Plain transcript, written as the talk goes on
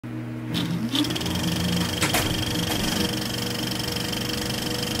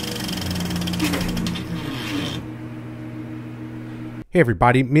Hey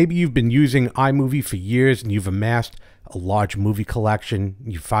everybody, maybe you've been using iMovie for years and you've amassed a large movie collection.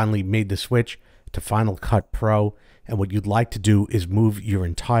 You finally made the switch to Final Cut Pro, and what you'd like to do is move your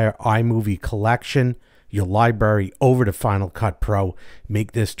entire iMovie collection, your library, over to Final Cut Pro,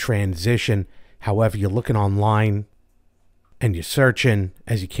 make this transition. However, you're looking online and you're searching,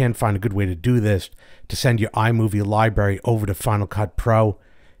 as you can't find a good way to do this, to send your iMovie library over to Final Cut Pro.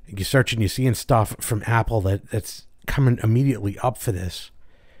 You're searching, you're seeing stuff from Apple that's coming immediately up for these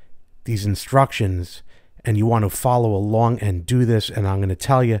instructions, and you want to follow along and do this. And I'm going to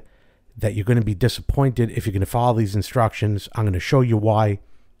tell you that you're going to be disappointed if you're going to follow these instructions. I'm going to show you why,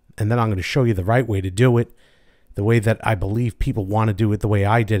 and then I'm going to show you the right way to do it, the way that I believe people want to do it, the way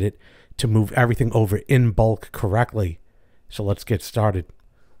I did it, to move everything over in bulk correctly. So let's get started.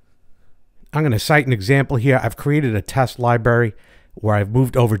 I'm going to cite an example here. I've created a test library where I've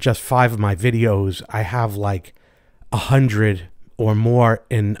moved over just 5 of my videos. I have like 100 or more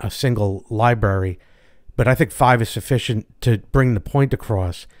in a single library, but I think 5 is sufficient to bring the point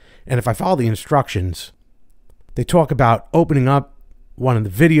across. And if I follow the instructions, they talk about opening up one of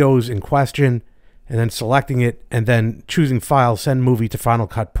the videos in question and then selecting it and then choosing File, Send Movie to Final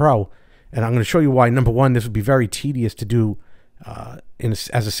Cut Pro. And I'm going to show you why, number one, this would be very tedious to do as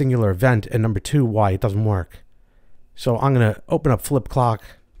a singular event, and number two, why it doesn't work. So I'm going to open up Flip Clock.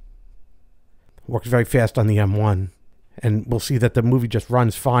 Works very fast on the M1. And we'll see that the movie just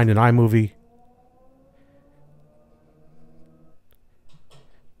runs fine in iMovie.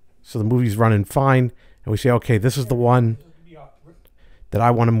 So the movie's running fine. And we say, okay, this is the one that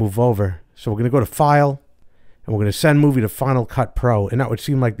I want to move over. So we're going to go to File. And we're going to send movie to Final Cut Pro. And that would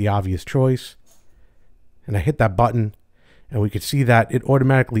seem like the obvious choice. And I hit that button. And we could see that it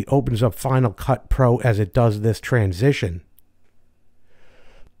automatically opens up Final Cut Pro as it does this transition.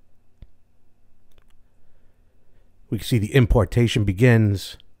 We can see the importation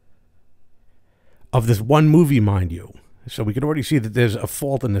begins of this one movie, mind you. So we can already see that there's a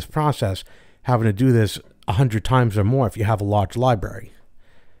fault in this process, having to do this 100 times or more if you have a large library.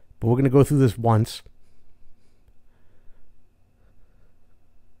 But we're going to go through this once.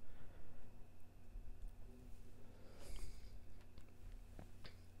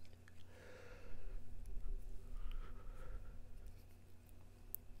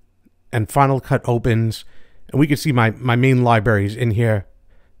 And Final Cut opens. And we can see my main libraries in here,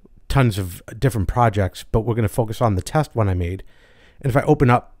 tons of different projects, but we're going to focus on the test one I made. And if I open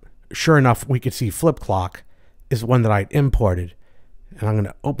up, sure enough, we can see Flip Clock is the one that I imported. And I'm going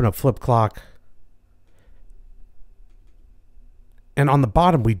to open up Flip Clock. And on the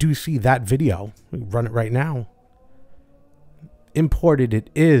bottom, we do see that video. We can run it right now. Imported it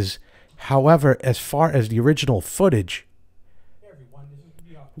is. However, as far as the original footage,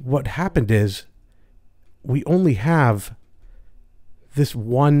 what happened is, we only have this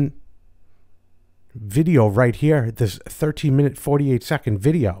one video right here, this 13-minute, 48-second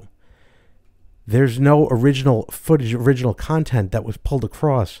video. There's no original footage, original content that was pulled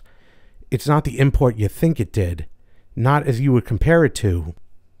across. It's not the import you think it did, not as you would compare it to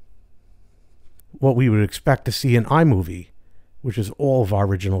what we would expect to see in iMovie, which is all of our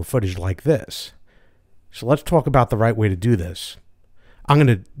original footage like this. So let's talk about the right way to do this. I'm going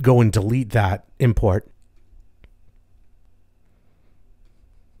to go and delete that import.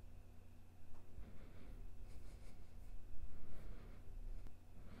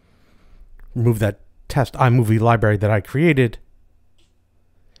 Remove that test iMovie library that I created.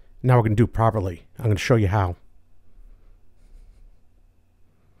 Now we're going to do it properly. I'm going to show you how.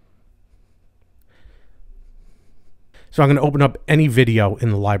 So I'm going to open up any video in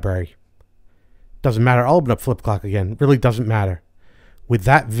the library. Doesn't matter. I'll open up Flip Clock again. Really doesn't matter. With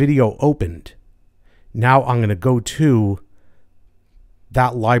that video opened, now I'm going to go to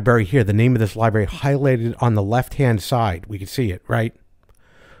that library here. The name of this library highlighted on the left-hand side. We can see it, right?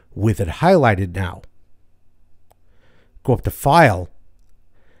 With it highlighted now, go up to File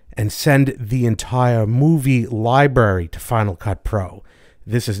and send the entire movie library to Final Cut Pro.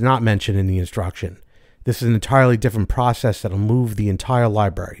 This is not mentioned in the instruction. This is an entirely different process that'll move the entire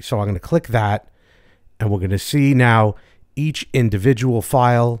library. So I'm going to click that, and we're going to see now each individual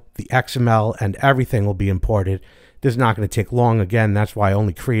file, the XML, and everything will be imported. This is not going to take long. Again, that's why I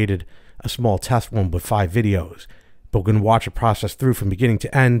only created a small test one with 5 videos. But we're going to watch a process through from beginning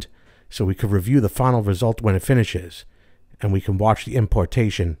to end so we can review the final result when it finishes. And we can watch the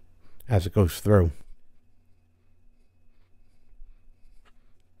importation as it goes through.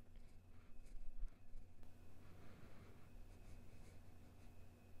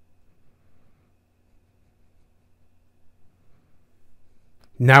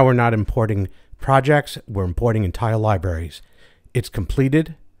 Now we're not importing projects, we're importing entire libraries. it's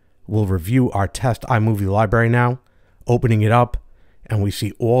completed. We'll review our test iMovie library now, opening it up, and we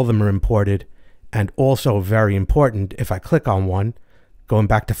see all of them are imported. And also very important, if I click on one, going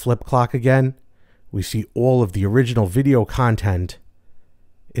back to flip clock again, we see all of the original video content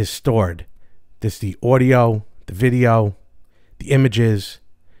is stored. This is the audio, the video, the images,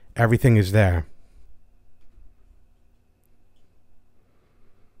 everything is there.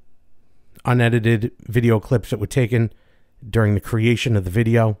 Unedited video clips that were taken during the creation of the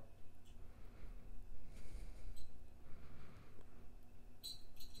video.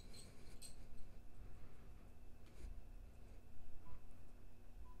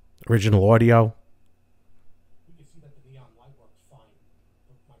 Original audio. You can see that the neon light works fine.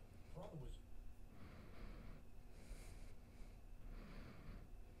 But my brother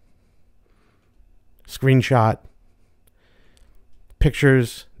was screenshot.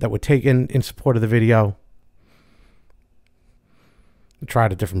 Pictures that were taken in support of the video. We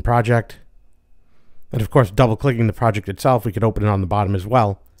tried a different project. And of course, double clicking the project itself, we could open it on the bottom as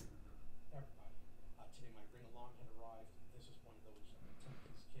well.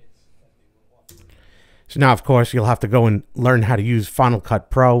 So now, of course, you'll have to go and learn how to use Final Cut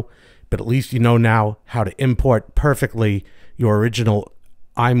Pro, but at least you know now how to import perfectly your original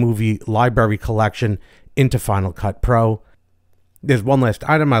iMovie library collection into Final Cut Pro. There's one last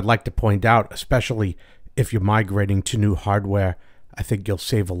item I'd like to point out, especially if you're migrating to new hardware. I think you'll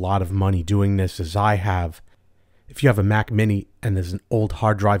save a lot of money doing this, as I have. If you have a Mac Mini and there's an old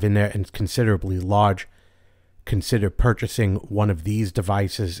hard drive in there and it's considerably large, consider purchasing one of these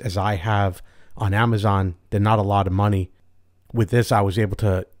devices, as I have on Amazon. They're not a lot of money. With this, I was able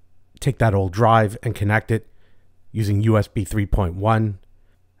to take that old drive and connect it using USB 3.1.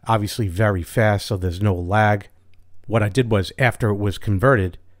 Obviously very fast, so there's no lag. What I did was, after it was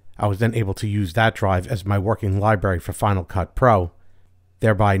converted, I was then able to use that drive as my working library for Final Cut Pro,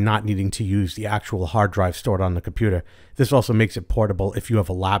 thereby not needing to use the actual hard drive stored on the computer. This also makes it portable if you have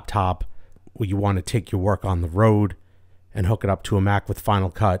a laptop where you want to take your work on the road and hook it up to a Mac with Final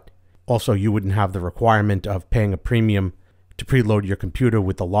Cut. Also, you wouldn't have the requirement of paying a premium to preload your computer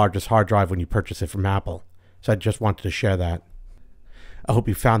with the largest hard drive when you purchase it from Apple. So I just wanted to share that. I hope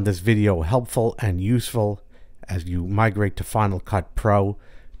you found this video helpful and useful as you migrate to Final Cut Pro.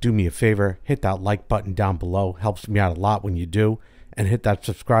 Do me a favor, hit that like button down below. Helps me out a lot when you do. And hit that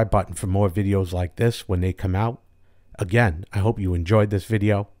subscribe button for more videos like this when they come out. Again, I hope you enjoyed this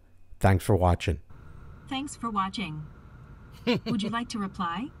video. Thanks for watching. Thanks for watching. Would you like to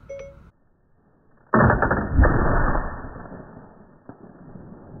reply?